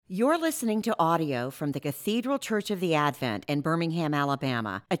You're listening to audio from the Cathedral Church of the Advent in Birmingham,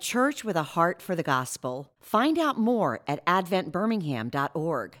 Alabama, a church with a heart for the gospel. Find out more at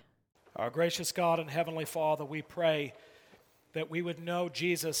adventbirmingham.org. Our gracious God and Heavenly Father, we pray that we would know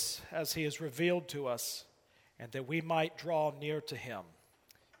Jesus as He is revealed to us and that we might draw near to Him.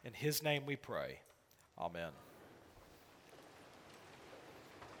 In His name we pray. Amen.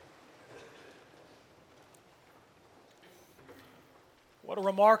 What a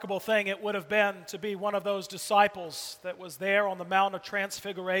remarkable thing it would have been to be one of those disciples that was there on the Mount of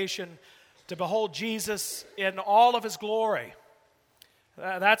Transfiguration to behold Jesus in all of His glory.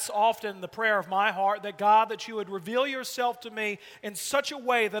 That's often the prayer of my heart, that God, that you would reveal yourself to me in such a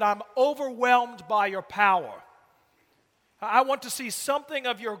way that I'm overwhelmed by your power. I want to see something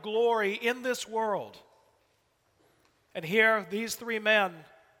of your glory in this world. And here, these three men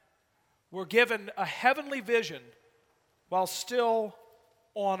were given a heavenly vision while still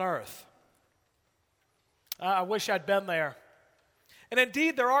on earth. I wish I'd been there. And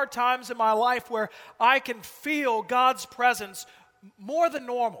indeed, there are times in my life where I can feel God's presence more than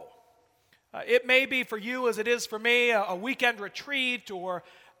normal. It may be for you as it is for me, a weekend retreat or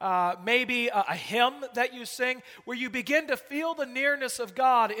maybe a hymn that you sing where you begin to feel the nearness of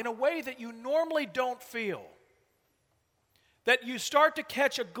God in a way that you normally don't feel. That you start to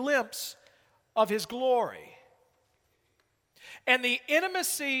catch a glimpse of His glory. And the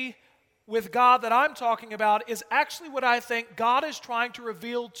intimacy with God that I'm talking about is actually what I think God is trying to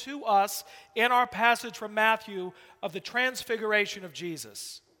reveal to us in our passage from Matthew of the transfiguration of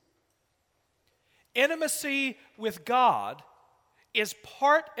Jesus. Intimacy with God is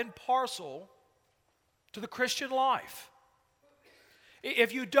part and parcel to the Christian life.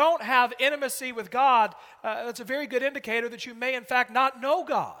 If you don't have intimacy with God, that's a very good indicator that you may in fact not know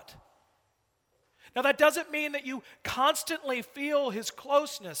God. Now, that doesn't mean that you constantly feel His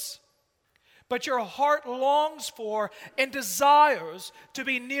closeness, but your heart longs for and desires to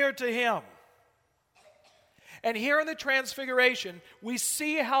be near to Him. And here in the Transfiguration, we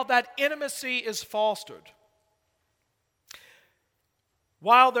see how that intimacy is fostered.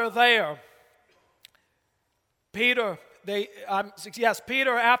 While they're there, Peter,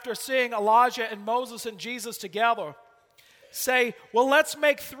 after seeing Elijah and Moses and Jesus together, say, well, let's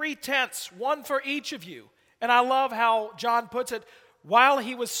make 3 tents, one for each of you. And I love how John puts it, while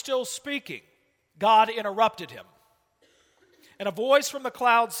he was still speaking, God interrupted him. And a voice from the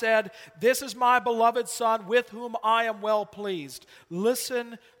cloud said, "This is my beloved Son, with whom I am well pleased.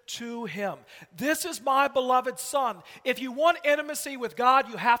 Listen to him." This is my beloved Son. If you want intimacy with God,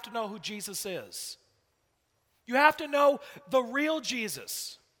 you have to know who Jesus is. You have to know the real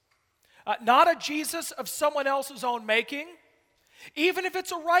Jesus. Not a Jesus of someone else's own making, even if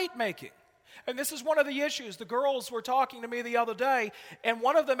it's a right making. And this is one of the issues. The girls were talking to me the other day, and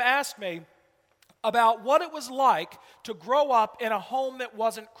one of them asked me about what it was like to grow up in a home that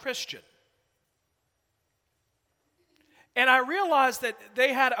wasn't Christian. And I realized that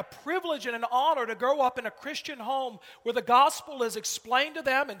they had a privilege and an honor to grow up in a Christian home where the gospel is explained to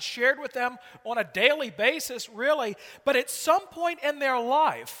them and shared with them on a daily basis, really. But at some point in their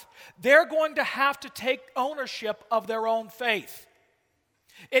life, they're going to have to take ownership of their own faith.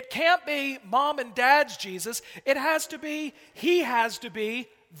 It can't be mom and dad's Jesus. He has to be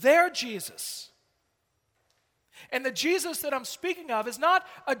their Jesus. And the Jesus that I'm speaking of is not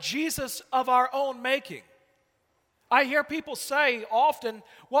a Jesus of our own making. I hear people say often,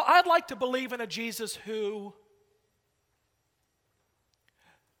 well, I'd like to believe in a Jesus who...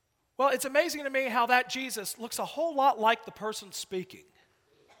 Well, it's amazing to me how that Jesus looks a whole lot like the person speaking.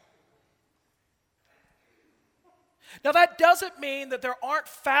 Now, that doesn't mean that there aren't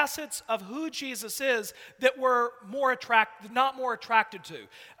facets of who Jesus is that we're not more attracted to.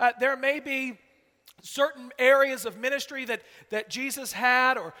 There may be certain areas of ministry that Jesus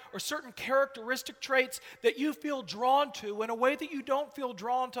had or certain characteristic traits that you feel drawn to in a way that you don't feel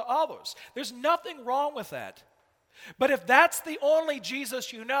drawn to others. There's nothing wrong with that. But if that's the only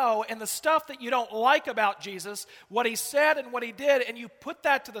Jesus you know and the stuff that you don't like about Jesus, what He said and what He did, and you put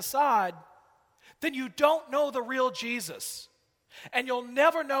that to the side, then you don't know the real Jesus. And you'll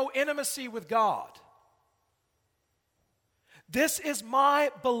never know intimacy with God. This is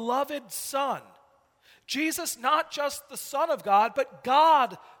my beloved Son. Jesus, not just the Son of God, but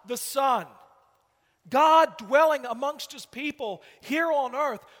God the Son. God dwelling amongst His people here on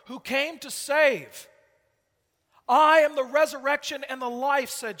earth who came to save. I am the resurrection and the life,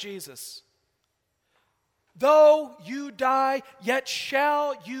 said Jesus. Though you die, yet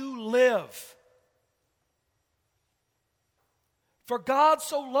shall you live. For God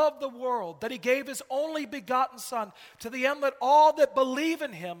so loved the world that he gave his only begotten Son, to the end that all that believe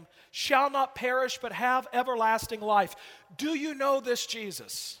in him shall not perish but have everlasting life. Do you know this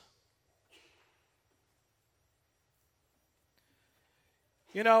Jesus?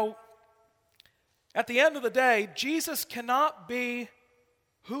 You know, at the end of the day, Jesus cannot be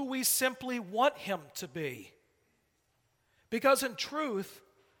who we simply want him to be. Because in truth,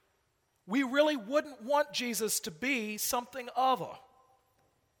 we really wouldn't want Jesus to be something other.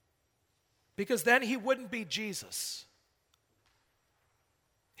 Because then he wouldn't be Jesus.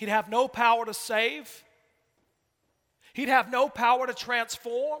 He'd have no power to save. He'd have no power to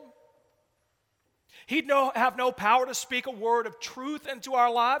transform. He'd have no power to speak a word of truth into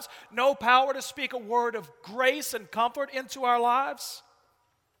our lives. No power to speak a word of grace and comfort into our lives.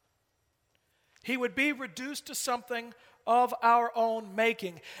 He would be reduced to something of our own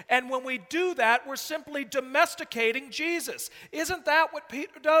making. And when we do that, we're simply domesticating Jesus. Isn't that what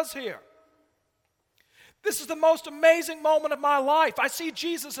Peter does here? This is the most amazing moment of my life. I see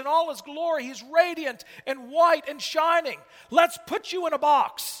Jesus in all his glory. He's radiant and white and shining. Let's put you in a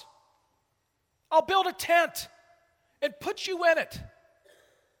box. I'll build a tent and put you in it.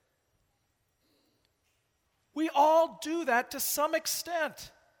 We all do that to some extent.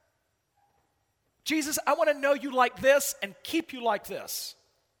 Jesus, I want to know you like this and keep you like this.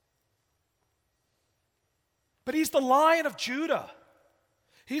 But he's the Lion of Judah.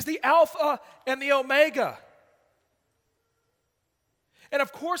 He's the Alpha and the Omega. And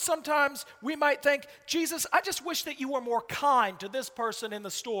of course, sometimes we might think, Jesus, I just wish that you were more kind to this person in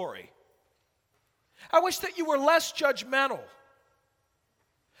the story. I wish that you were less judgmental.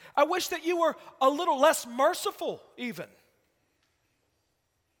 I wish that you were a little less merciful even.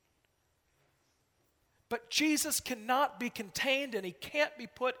 But Jesus cannot be contained and he can't be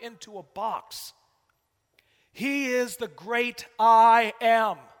put into a box. He is the great I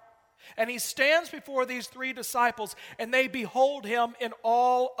am. And he stands before these three disciples and they behold him in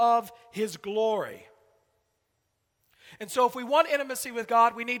all of his glory. And so if we want intimacy with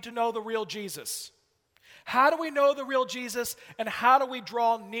God, we need to know the real Jesus. How do we know the real Jesus and how do we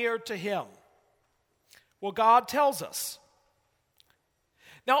draw near to him? Well, God tells us.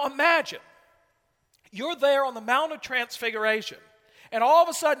 Now imagine, you're there on the Mount of Transfiguration, and all of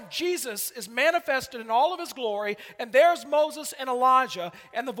a sudden Jesus is manifested in all of his glory, and there's Moses and Elijah,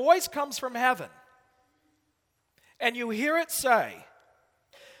 and the voice comes from heaven. And you hear it say,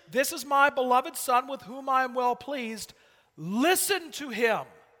 "This is my beloved Son with whom I am well pleased. Listen to him."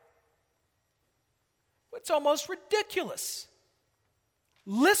 It's almost ridiculous.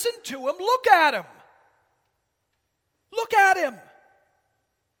 Listen to him. Look at him. Look at him.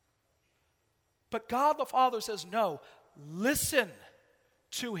 But God the Father says, no, listen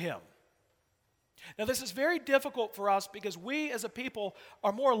to him. Now this is very difficult for us because we as a people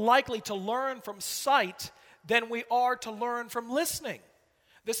are more likely to learn from sight than we are to learn from listening.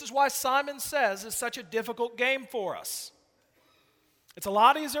 This is why Simon Says is such a difficult game for us. It's a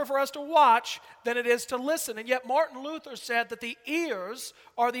lot easier for us to watch than it is to listen. And yet Martin Luther said that the ears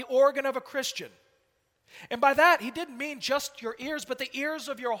are the organ of a Christian. And by that, he didn't mean just your ears, but the ears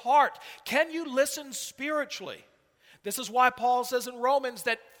of your heart. Can you listen spiritually? This is why Paul says in Romans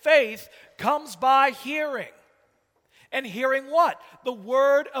that faith comes by hearing. And hearing what? The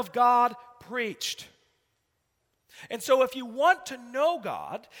word of God preached. And so if you want to know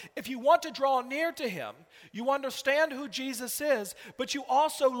God, if you want to draw near to him, you understand who Jesus is, but you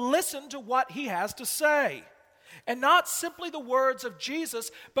also listen to what he has to say. And not simply the words of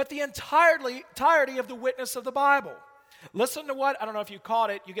Jesus, but the entirety of the witness of the Bible. Listen to what, I don't know if you caught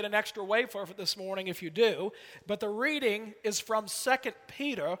it, you get an extra wafer for this morning if you do, but the reading is from 2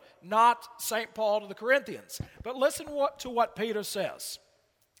 Peter, not St. Paul to the Corinthians. But listen to what Peter says.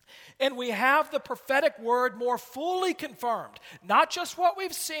 And we have the prophetic word more fully confirmed, not just what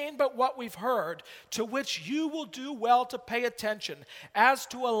we've seen, but what we've heard, to which you will do well to pay attention, as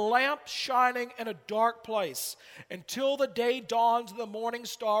to a lamp shining in a dark place, until the day dawns and the morning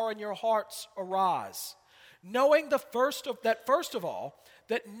star in your hearts arise. Knowing first of all,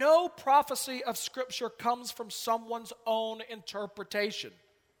 that no prophecy of Scripture comes from someone's own interpretation.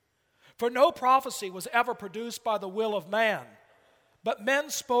 For no prophecy was ever produced by the will of man, but men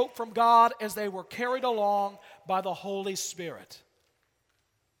spoke from God as they were carried along by the Holy Spirit.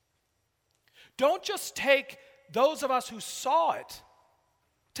 Don't just take those of us who saw it,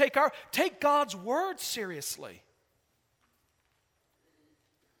 take God's word seriously.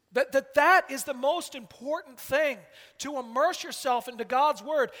 That is the most important thing, to immerse yourself into God's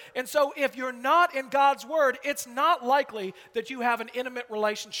Word. And so if you're not in God's Word, it's not likely that you have an intimate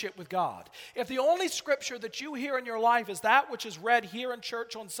relationship with God. If the only scripture that you hear in your life is that which is read here in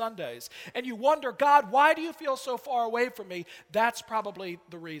church on Sundays, and you wonder, God, why do you feel so far away from me? That's probably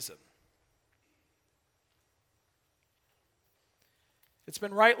the reason. It's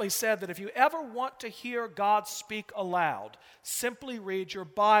been rightly said that if you ever want to hear God speak aloud, simply read your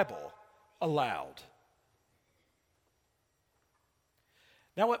Bible aloud.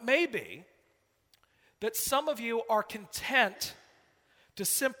 Now, it may be that some of you are content to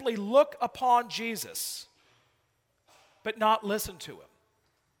simply look upon Jesus, but not listen to him.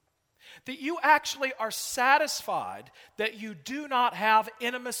 That you actually are satisfied that you do not have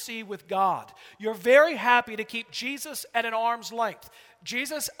intimacy with God. You're very happy to keep Jesus at an arm's length.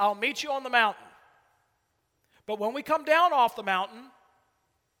 Jesus, I'll meet you on the mountain. But when we come down off the mountain,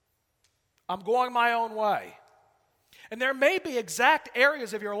 I'm going my own way. And there may be exact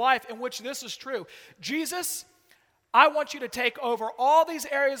areas of your life in which this is true. Jesus, I want you to take over all these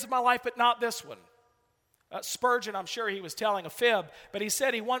areas of my life, but not this one. Spurgeon, I'm sure he was telling a fib, but he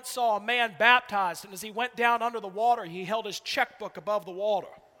said he once saw a man baptized, and as he went down under the water, he held his checkbook above the water.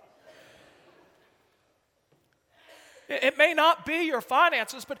 It may not be your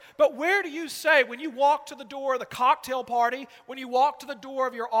finances, but where do you say, when you walk to the door of the cocktail party, when you walk to the door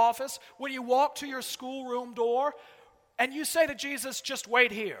of your office, when you walk to your schoolroom door, and you say to Jesus, just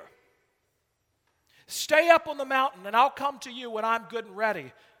wait here. Stay up on the mountain, and I'll come to you when I'm good and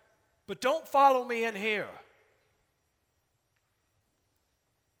ready. But don't follow me in here.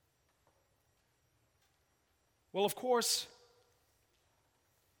 Well, of course,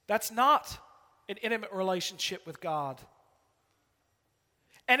 that's not an intimate relationship with God.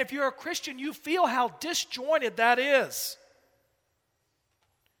 And if you're a Christian, you feel how disjointed that is.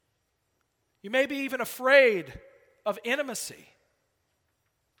 You may be even afraid of intimacy.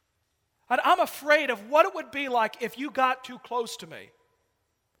 I'm afraid of what it would be like if you got too close to me.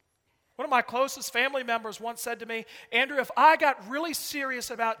 One of my closest family members once said to me, Andrew, if I got really serious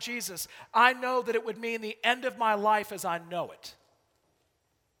about Jesus, I know that it would mean the end of my life as I know it.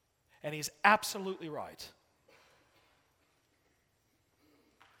 And he's absolutely right.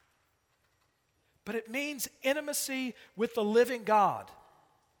 But it means intimacy with the living God.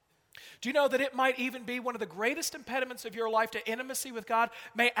 Do you know that it might even be one of the greatest impediments of your life to intimacy with God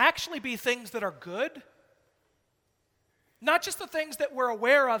may actually be things that are good? Not just the things that we're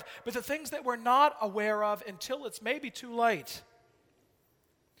aware of, but the things that we're not aware of until it's maybe too late.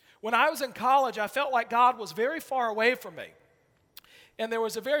 When I was in college, I felt like God was very far away from me. And there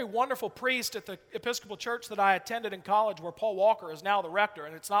was a very wonderful priest at the Episcopal church that I attended in college where Paul Walker is now the rector,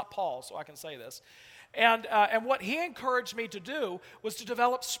 and it's not Paul, so I can say this. And what he encouraged me to do was to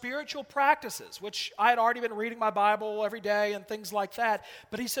develop spiritual practices, which I had already been reading my Bible every day and things like that.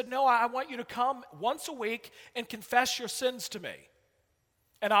 But he said, no, I want you to come once a week and confess your sins to me,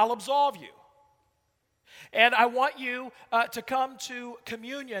 and I'll absolve you. And I want you to come to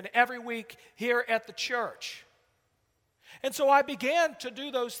communion every week here at the church. And so I began to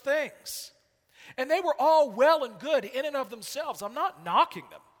do those things. And they were all well and good in and of themselves. I'm not knocking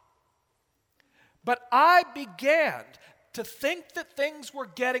them. But I began to think that things were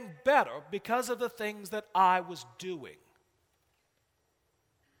getting better because of the things that I was doing.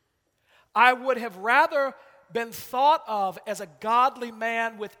 I would have rather been thought of as a godly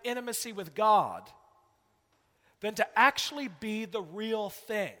man with intimacy with God than to actually be the real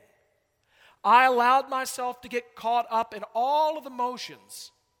thing. I allowed myself to get caught up in all of the motions,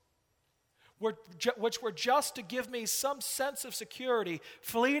 which were just to give me some sense of security,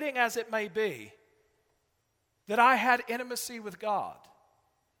 fleeting as it may be, that I had intimacy with God.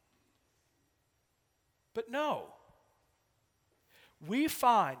 But no, we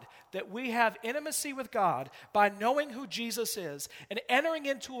find that we have intimacy with God by knowing who Jesus is and entering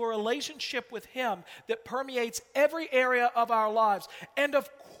into a relationship with him that permeates every area of our lives. And of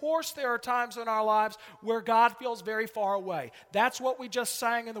course, there are times in our lives where God feels very far away. That's what we just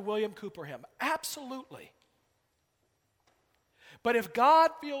sang in the William Cooper hymn. Absolutely. But if God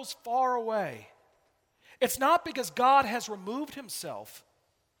feels far away, it's not because God has removed himself,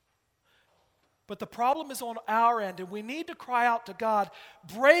 but the problem is on our end, and we need to cry out to God,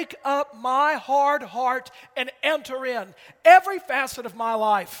 break up my hard heart and enter in every facet of my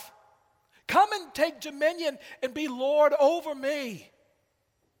life. Come and take dominion and be Lord over me.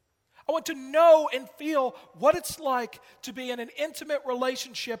 I want to know and feel what it's like to be in an intimate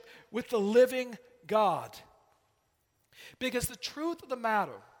relationship with the living God. Because the truth of the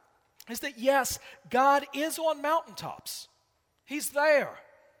matter is that yes, God is on mountaintops. He's there.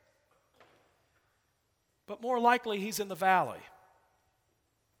 but more likely he's in the valley.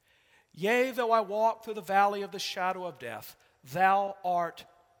 Yea, though I walk through the valley of the shadow of death, thou art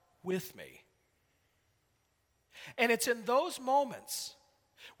with me. And it's in those moments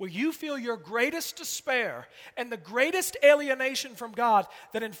where you feel your greatest despair and the greatest alienation from God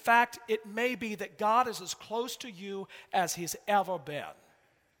that in fact it may be that God is as close to you as he's ever been.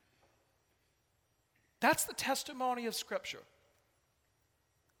 That's the testimony of Scripture.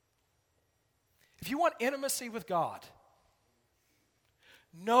 If you want intimacy with God,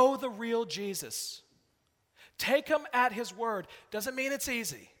 know the real Jesus. Take him at his word. Doesn't mean it's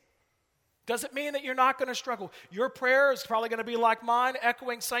easy. Doesn't mean that you're not going to struggle. Your prayer is probably going to be like mine,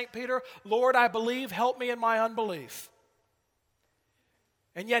 echoing St. Peter, Lord, I believe, help me in my unbelief.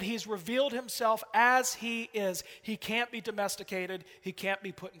 And yet he's revealed himself as he is. He can't be domesticated. He can't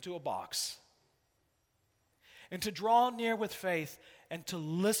be put into a box. And to draw near with faith and to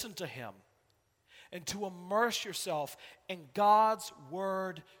listen to him and to immerse yourself in God's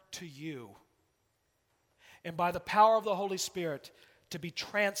word to you. And by the power of the Holy Spirit, to be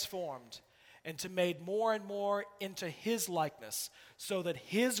transformed and to made more and more into his likeness so that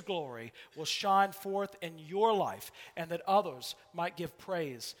his glory will shine forth in your life and that others might give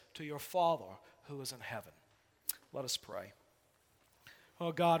praise to your Father who is in heaven. Let us pray.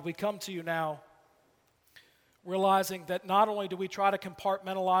 Oh God, we come to you now realizing that not only do we try to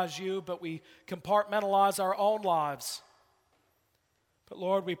compartmentalize you, but we compartmentalize our own lives. But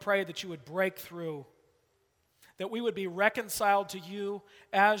Lord, we pray that you would break through, that we would be reconciled to you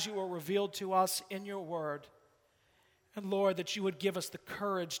as you are revealed to us in your word. And Lord, that you would give us the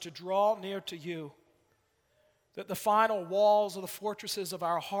courage to draw near to you, that the final walls of the fortresses of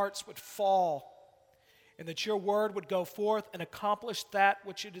our hearts would fall, and that your word would go forth and accomplish that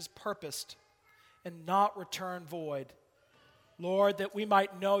which it is purposed and not return void. Lord, that we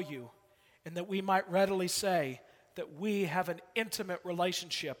might know you and that we might readily say that we have an intimate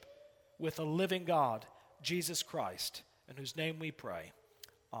relationship with a living God, Jesus Christ, in whose name we pray.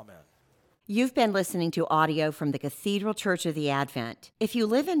 Amen. You've been listening to audio from the Cathedral Church of the Advent. If you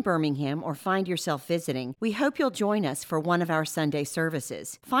live in Birmingham or find yourself visiting, we hope you'll join us for one of our Sunday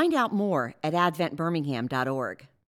services. Find out more at adventbirmingham.org.